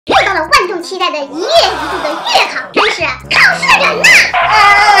万众期待的1月1度的月考，真是考试的人呐！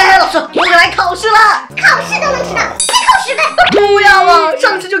哎，老师，我来考试了，考试都能迟到，先扣10分。不要啊，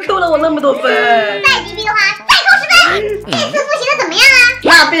上次就扣了我那么多分。再逼逼的话，再扣10分。这次复习的怎么样啊？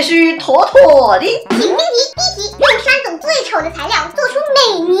那必须妥妥的。请听题，第一题，用3种最丑的材料做出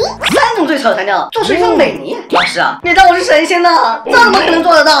美泥。3种最丑的材料做出一种美泥。老师啊，你当我是神仙呢？这怎么可能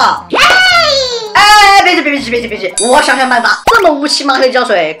做得到？哎，别急，我想办法。这么乌漆嘛黑的胶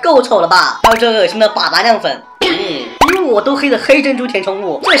水够丑了吧？还有这恶心的粑粑亮粉，比我都黑的黑珍珠填充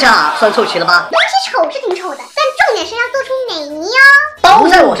物，这下算凑齐了吧？东西丑是挺丑的，但重点是要做出美泥哦。包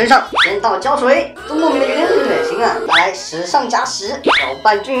在我身上，先倒胶水，这莫名的有点恶心啊！拿来10上加10，搅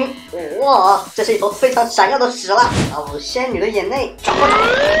拌均匀。哇，这是一坨非常闪耀的屎了。倒入仙女的眼内，搅拌，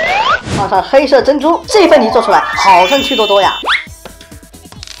放上黑色珍珠，这份泥做出来好生趣多多呀！哇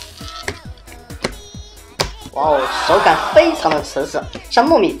哦，手感非常的瓷实，像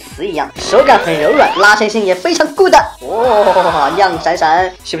糯米糍一样，手感很柔软，拉伸性也非常 good。哇，亮闪闪，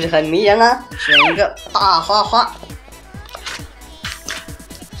是不是很迷人啊？选一个大花花。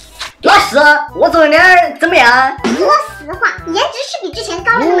老师，我做的脸怎么样？说实话，颜值是比之前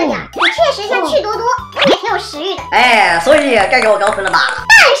高了那么点儿，你确实像趣多多，也挺有食欲的。哎，所以该给我高分了吧？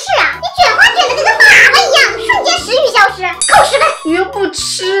但是啊，你卷花卷的跟个粑粑一样，瞬间食欲消失，扣10分。你又不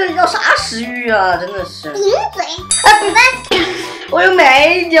吃，要啥食欲啊？真的是。顶嘴。5分。我又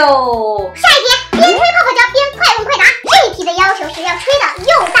没有。下一题，边吹泡泡胶边快问快答。这一题的要求是要吹的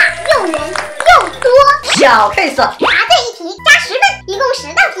又大又圆又多。小 case。答对一题加10分，一共10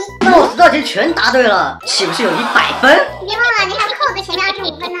道题。那我10道题全答对了，岂不是有100分？别忘了，你还扣在前面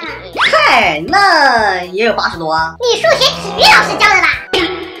25分呢。嗨，那也有80多啊。你数学体育老师教的吧？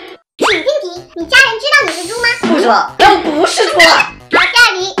请听题，你家人知道你是猪吗？不知道，那我不是猪了。好，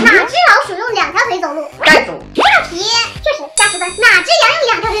下一题，哪只老鼠用2条腿走路？盖住。这道题确实加10分。哪只羊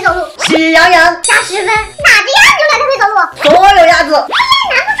用2条腿走路？喜羊羊。加10分。哪只鸭子用2条腿走路？所有鸭子。哎呀，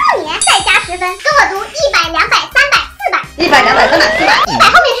难不住你，再加10分。跟我读100、200、300、400。100、200、300、400。 100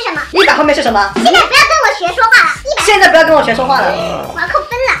后面是什么？100后面是什么？现在不要跟我学说话了。100。现在不要跟我学说话了。我要扣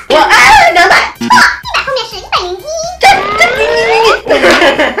分了。我200。错，100后面是101。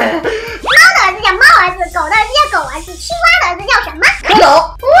猫的儿子叫猫儿子，狗的儿子叫狗儿子，青蛙的儿子叫什么？蝌蚪。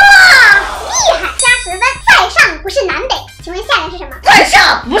哇，厉害，加10分。在上不是南北，请问下联是什么？在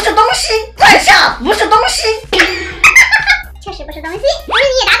下不是东西，在下不是东西。确实不是东西，不是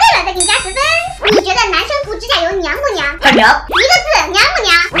你也答对了，再给你加10分。你觉得男生涂指甲油娘不娘？很娘。一个字，娘不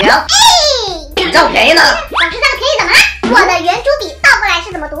娘？娘。哎，占我便宜呢。老师占了便宜怎么了？我的圆珠笔倒过来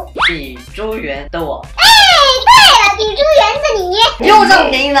是怎么读？比猪圆的我。哎，对了，比猪圆的你。又占我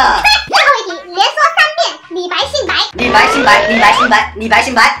便宜了。最后一题，连说3遍，李白姓白。李白姓白，李白姓白，李白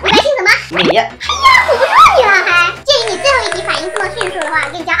姓白。李白姓什么？你。哎呀，唬不住你了还。建议你最后一题反应这么迅速的话，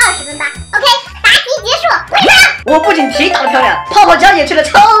给你加20分吧。OK， 答题结束，退场。我不仅题打得漂亮，泡泡胶也吹得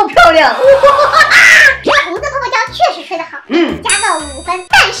超漂亮。这个红色泡泡胶确实吹得好，加个5分。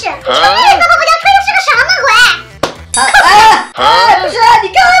但是红色泡泡胶吹的是个什么鬼？不是，你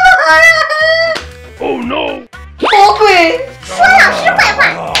干嘛呀 Oh no！ 魔鬼！说老师坏话，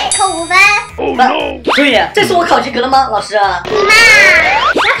再扣5分。Oh no！ 所以这次我考及格了吗，老师？你嘛，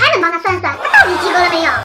小凯能帮他算算，他到底及格了没有？